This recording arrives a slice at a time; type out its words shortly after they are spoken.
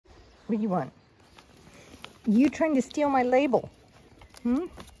What do you want? You trying to steal my label?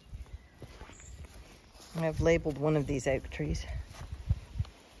 I've labeled one of these oak trees.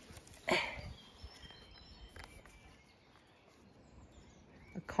 A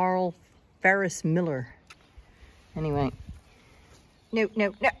Carl Ferris Miller. Anyway. No,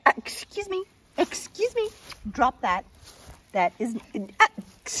 no, no. Excuse me. Excuse me. Drop that. That isn't...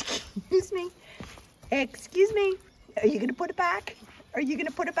 excuse me. Excuse me. Are you going to put it back? Are you going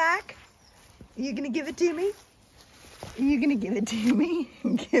to put it back? Are you going to give it to me? Are you going to give it to me?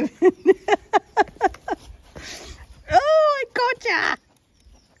 Give it. Oh, I caught ya.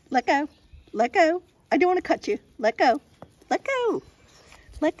 Let go. Let go. I don't want to cut you. Let go. Let go.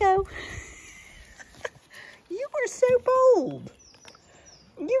 Let go. You were so bold.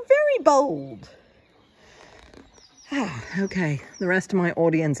 You're very bold. Okay, the rest of my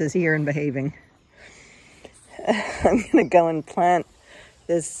audience is here and behaving. I'm going to go and plant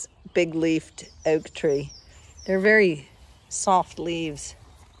this big-leafed oak tree. They're very soft leaves.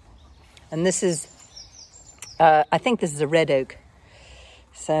 And this is, I think this is a red oak.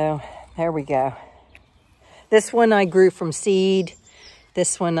 So there we go. This one I grew from seed.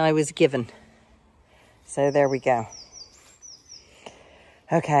 This one I was given. So there we go.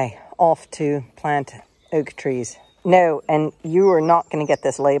 Okay, off to plant oak trees. No, and you are not going to get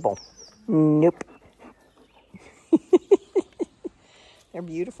this label. Nope. They're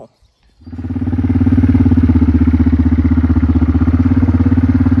beautiful.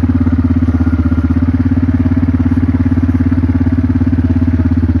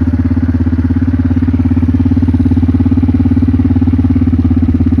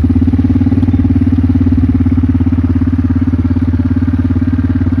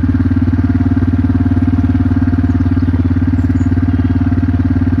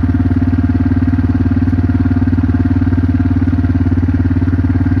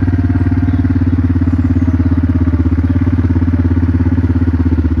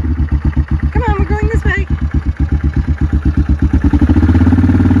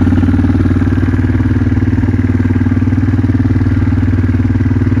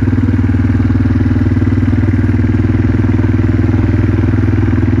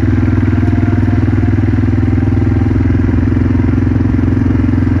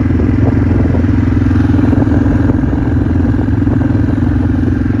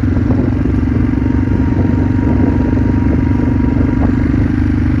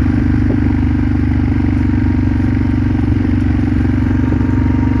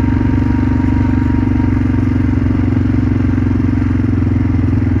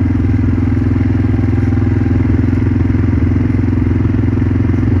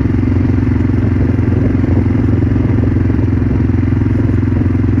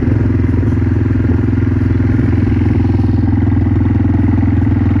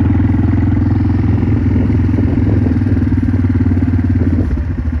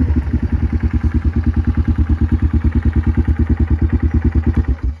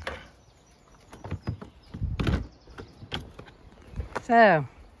 So,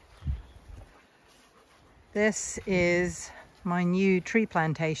 this is my new tree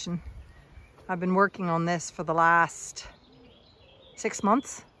plantation. I've been working on this for the last 6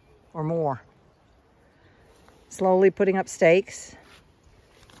 months or more. Slowly putting up stakes,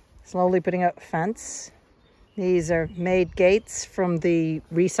 slowly putting up fence. These are made gates from the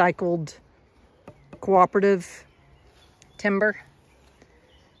recycled cooperative timber.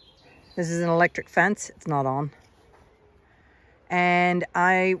 This is an electric fence, it's not on. And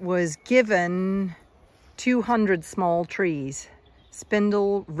I was given 200 small trees,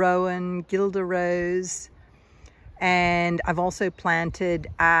 spindle, rowan, gilda rose, and I've also planted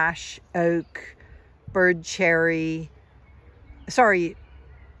ash, oak, bird cherry,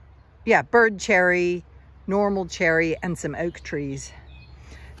 normal cherry, and some oak trees.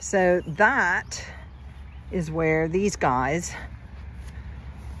 So that is where these guys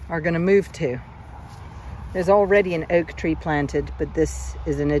are going to move to. There's already an oak tree planted, but this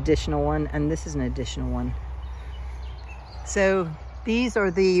is an additional one, and this is an additional one. So these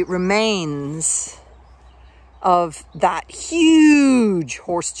are the remains of that huge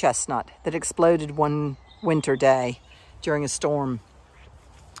horse chestnut that exploded one winter day during a storm.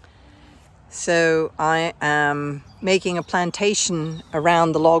 So I am making a plantation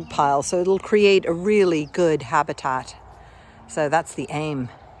around the log pile, so it'll create a really good habitat. So that's the aim.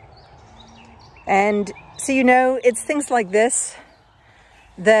 And so, you know, it's things like this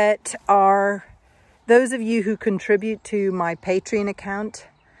that are, those of you who contribute to my Patreon account,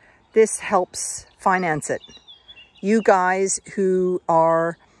 this helps finance it. You guys who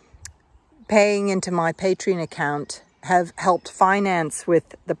are paying into my Patreon account have helped finance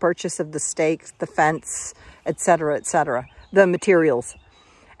with the purchase of the stakes, the fence, etc., the materials.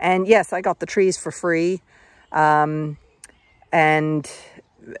 And yes, I got the trees for free. But you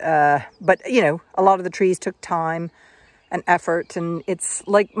know, a lot of the trees took time and effort, and it's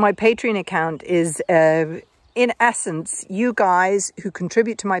like my Patreon account is, in essence, you guys who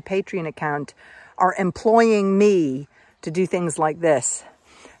contribute to my Patreon account are employing me to do things like this.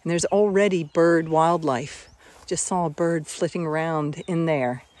 And there's already bird wildlife. Just saw a bird flitting around in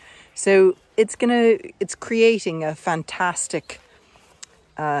there. So it's creating a fantastic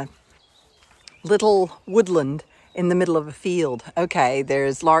little woodland in the middle of a field. Okay,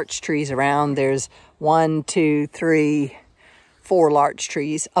 there's larch trees around. There's 1, 2, 3, 4 larch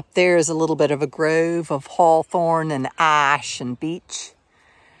trees. Up there is a little bit of a grove of hawthorn and ash and beech.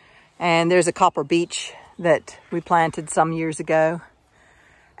 And there's a copper beech that we planted some years ago.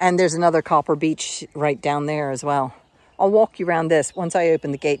 And there's another copper beech right down there as well. I'll walk you around this once I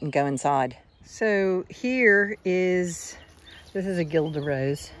open the gate and go inside. So here is, this is a Gilda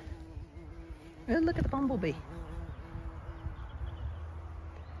rose. Oh, look at the bumblebee.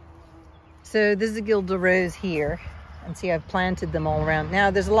 So this is a Gilda rose here. And see, I've planted them all around. Now,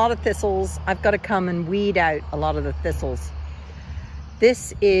 there's a lot of thistles. I've got to come and weed out a lot of the thistles.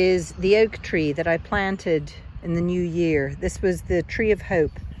 This is the oak tree that I planted in the new year. This was the tree of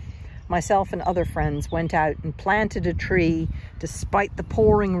hope. Myself and other friends went out and planted a tree despite the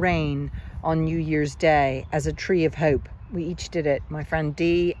pouring rain on New Year's Day as a tree of hope. We each did it, my friend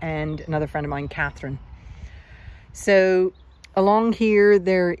Dee and another friend of mine, Catherine. So along here,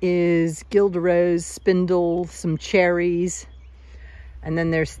 there is Gilda rose, spindle, some cherries, and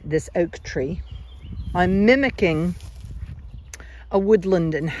then there's this oak tree. I'm mimicking a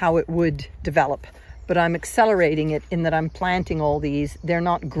woodland and how it would develop, but I'm accelerating it in that I'm planting all these. They're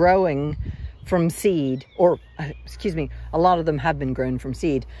not growing from seed, or excuse me, a lot of them have been grown from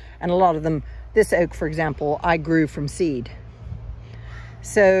seed, and a lot of them, this oak, for example, I grew from seed.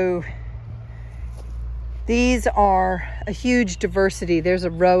 So these are a huge diversity. There's a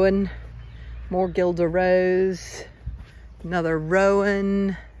rowan, more Gilda rose, another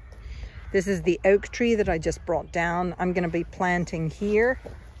rowan. This is the oak tree that I just brought down. I'm going to be planting here.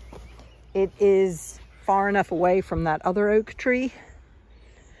 It is far enough away from that other oak tree,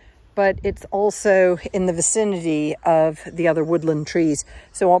 but it's also in the vicinity of the other woodland trees.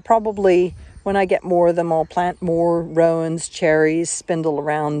 So I'll probably, when I get more of them, I'll plant more rowans, cherries, spindle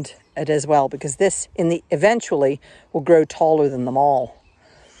around it as well, because this eventually will grow taller than them all.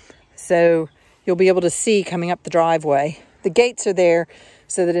 So you'll be able to see coming up the driveway. The gates are there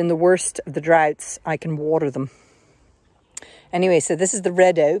so that in the worst of the droughts, I can water them. Anyway, so this is the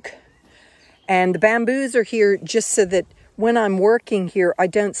red oak. And the bamboos are here just so that when I'm working here, I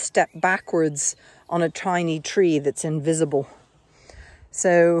don't step backwards on a tiny tree that's invisible.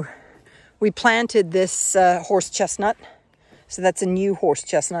 So we planted this horse chestnut. So that's a new horse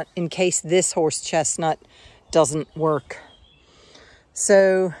chestnut in case this horse chestnut doesn't work.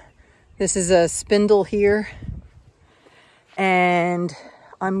 So this is a spindle here. And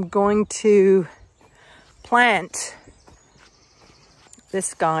I'm going to plant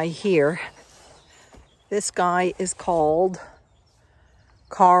this guy here. This guy is called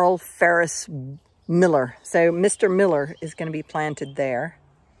Carl Ferris Miller. So Mr. Miller is going to be planted there.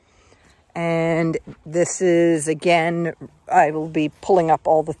 And this is, again, I will be pulling up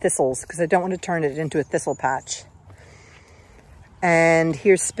all the thistles because I don't want to turn it into a thistle patch. And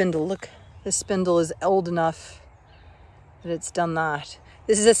here's spindle. Look, this spindle is old enough that it's done that.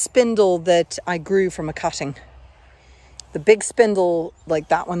 This is a spindle that I grew from a cutting. The big spindle, like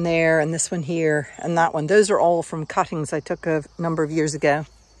that one there, and this one here, and that one, those are all from cuttings I took a number of years ago.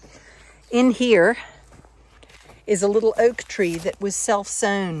 In here is a little oak tree that was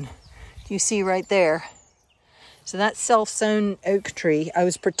self-sown. You see right there. So that self-sown oak tree I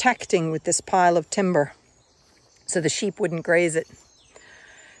was protecting with this pile of timber so the sheep wouldn't graze it.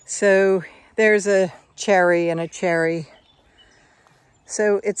 So there's a cherry and a cherry.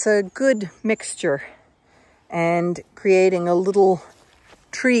 So it's a good mixture and creating a little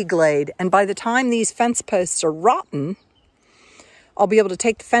tree glade. And by the time these fence posts are rotten, I'll be able to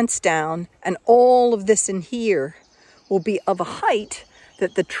take the fence down and all of this in here will be of a height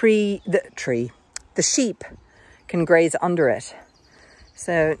that the sheep can graze under it.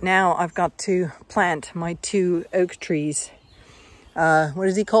 So now I've got to plant my 2 oak trees. What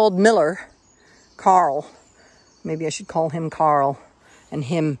is he called? Miller. Carl. Maybe I should call him Carl. And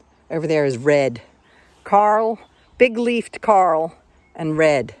him over there is Red. Carl, big-leafed Carl, and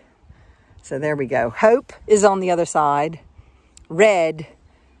Red. So there we go. Hope is on the other side. Red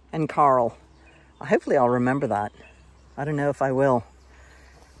and Carl. Hopefully I'll remember that. I don't know if I will.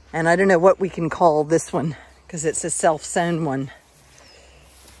 And I don't know what we can call this one because it's a self-sown one.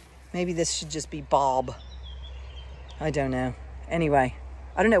 Maybe this should just be Bob. I don't know. Anyway,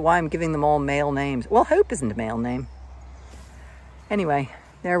 I don't know why I'm giving them all male names. Well, Hope isn't a male name. Anyway,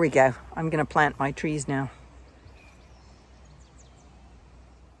 there we go. I'm going to plant my trees now.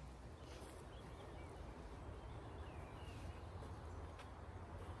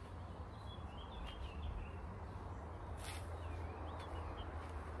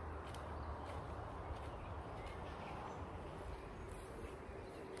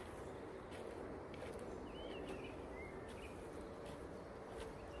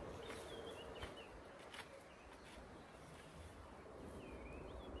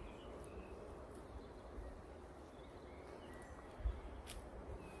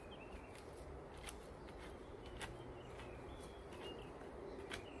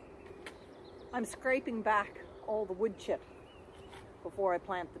 I'm scraping back all the wood chip before I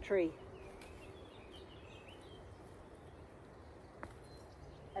plant the tree.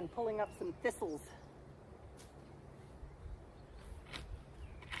 And pulling up some thistles.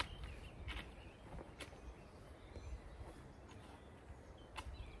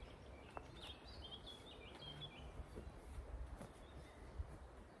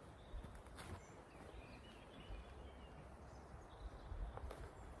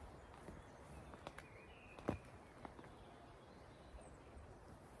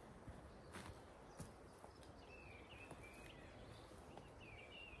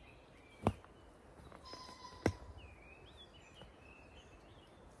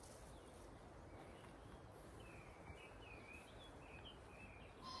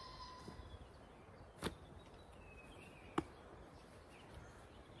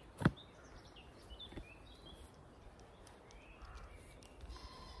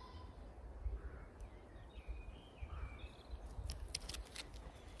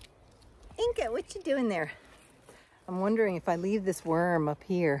 Inca, what you doing there? I'm wondering if I leave this worm up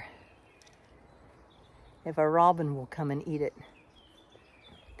here, if a robin will come and eat it.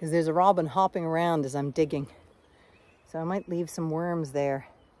 Because there's a robin hopping around as I'm digging. So I might leave some worms there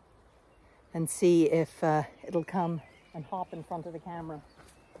and see if it'll come and hop in front of the camera.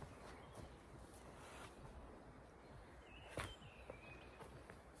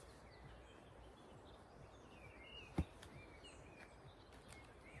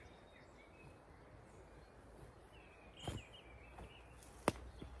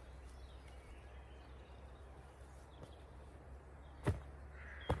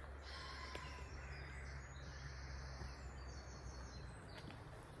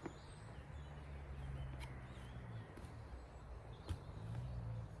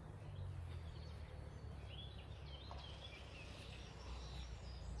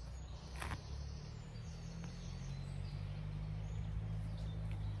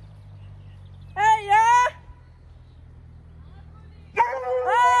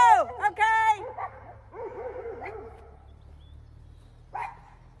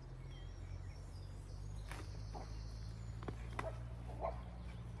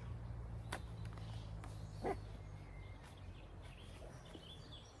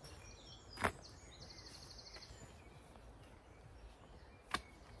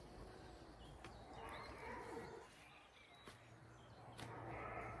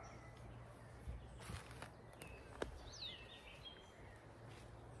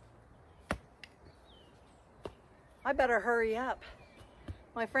 I better hurry up.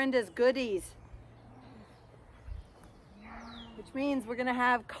 My friend has goodies. Which means we're gonna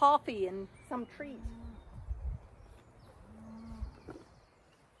have coffee and some treats.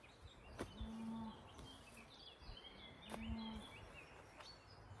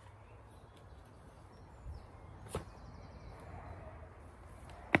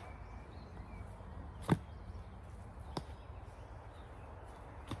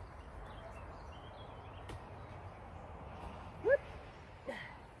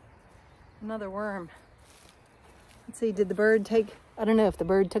 Another worm. Let's see, did the bird take, I don't know if the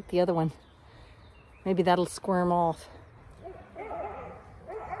bird took the other one. Maybe that'll squirm off.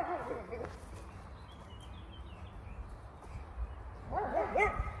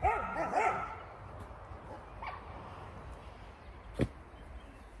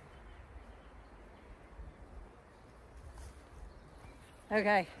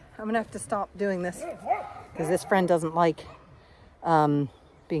 Okay, I'm gonna have to stop doing this because this friend doesn't like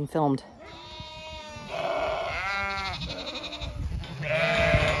being filmed.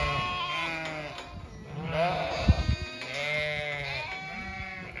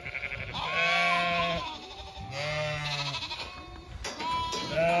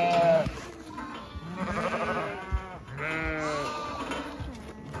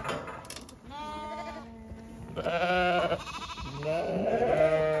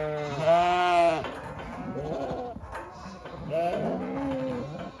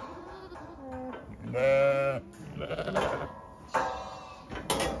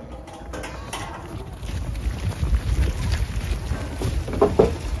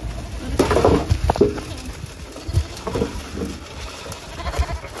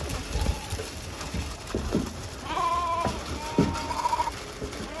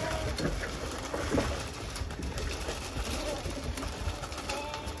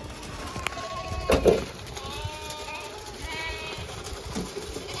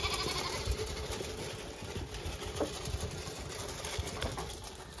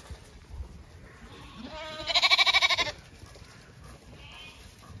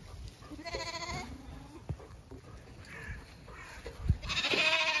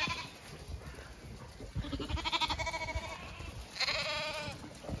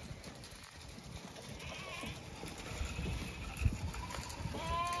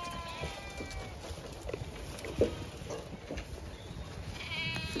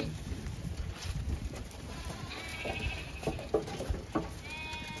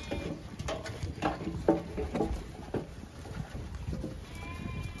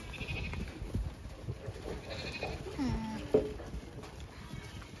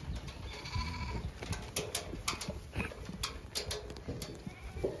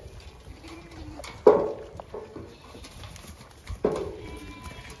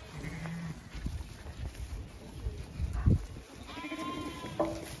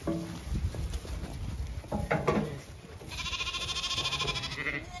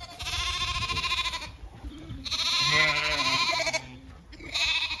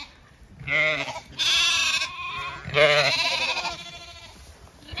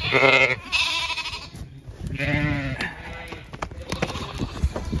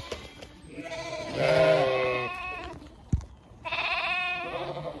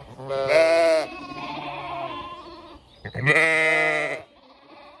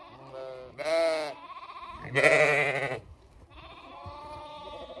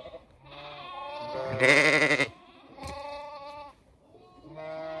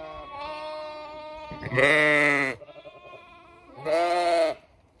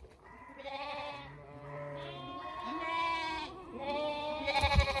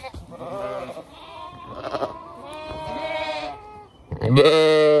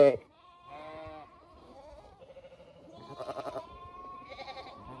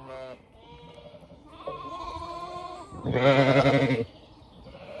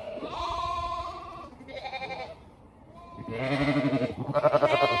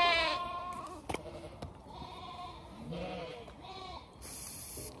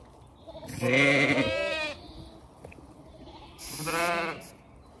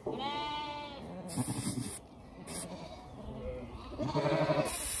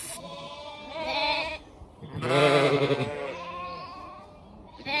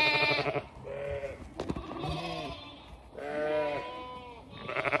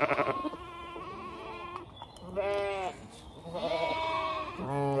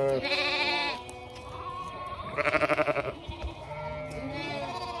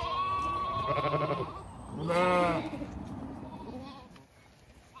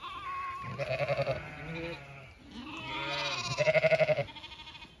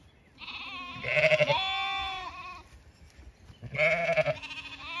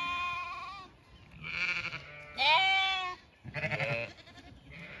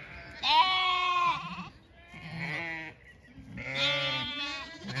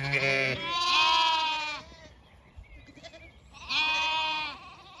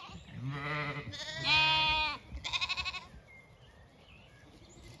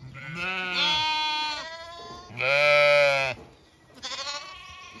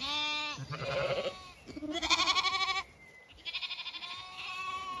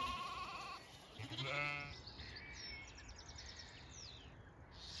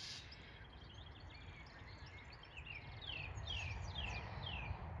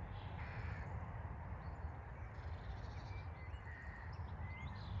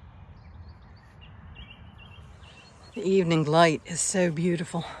 The evening light is so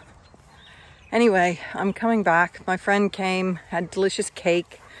beautiful. Anyway, I'm coming back. My friend came, had delicious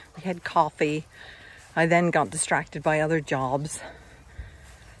cake. We had coffee. I then got distracted by other jobs.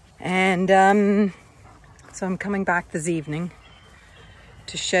 And so I'm coming back this evening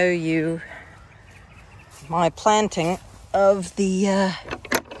to show you my planting of the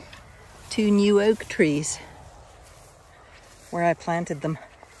 2 new oak trees where I planted them.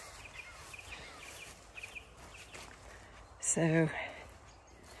 So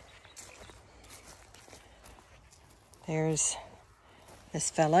There's this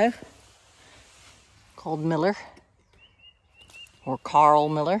fellow called Miller, or Carl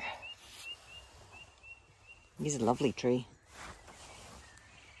Miller. He's a lovely tree.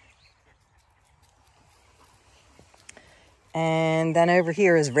 And then over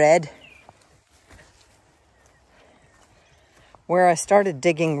here is red. Where I started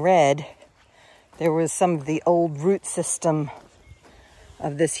digging red, there was some of the old root system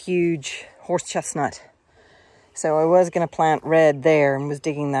of this huge horse chestnut. So I was going to plant red there and was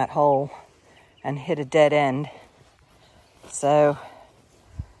digging that hole and hit a dead end. So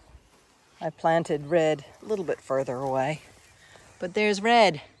I planted red a little bit further away. But there's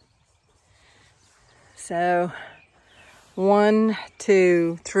red. So 1,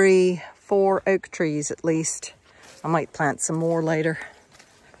 2, 3, 4 oak trees at least. I might plant some more later.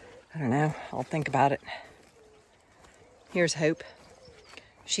 I don't know. I'll think about it. Here's Hope.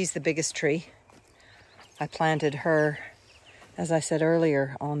 She's the biggest tree. I planted her, as I said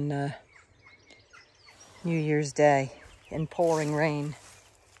earlier, on New Year's Day in pouring rain.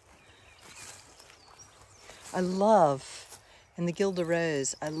 I love, in the Gilda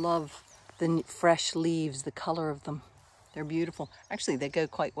Rose, I love the fresh leaves, the color of them. They're beautiful. Actually, they go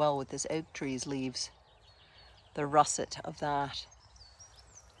quite well with this oak tree's leaves. The russet of that.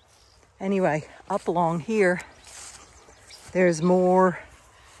 Anyway, up along here, there's more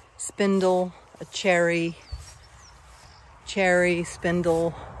spindle, a cherry,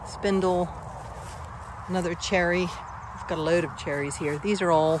 spindle, another cherry. I've got a load of cherries here. These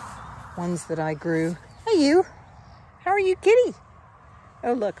are all ones that I grew. Hey you, how are you, kitty?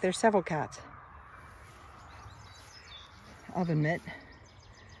 Oh look, there's several cats. Oven mitt,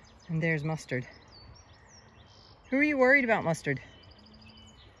 and there's Mustard. Who are you worried about, Mustard?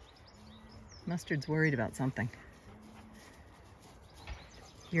 Mustard's worried about something.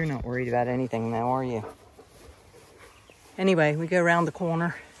 You're not worried about anything now, are you? Anyway, we go around the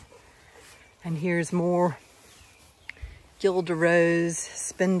corner, and here's more Gilda Rose,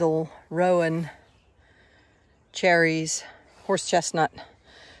 spindle, rowan, cherries, horse chestnut.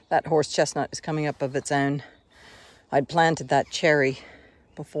 That horse chestnut is coming up of its own. I'd planted that cherry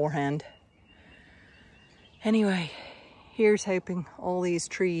beforehand. Anyway, here's hoping all these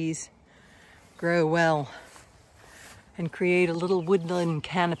trees grow well and create a little woodland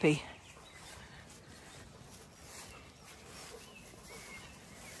canopy.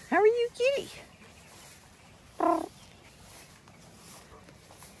 How are you, kitty?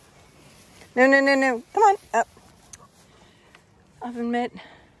 No. Come on, up. Oven mitt.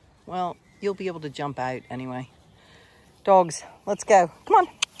 Well, you'll be able to jump out anyway. Dogs, let's go. Come on.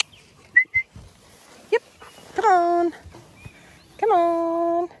 Yep, come on. Come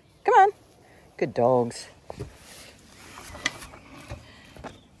on. Come on. Good dogs.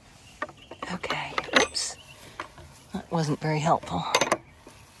 Okay, oops. That wasn't very helpful.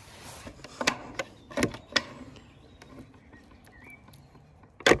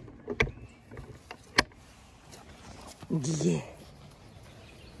 Yeah.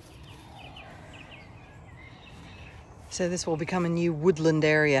 So this will become a new woodland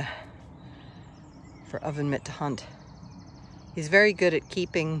area for Oven Mitt to hunt. He's very good at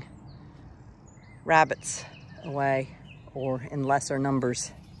keeping rabbits away, or in lesser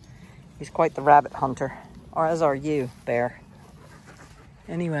numbers. He's quite the rabbit hunter, or as are you, Bear.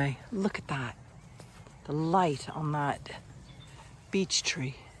 Anyway, look at that. The light on that beech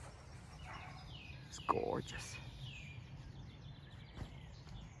tree. It's gorgeous.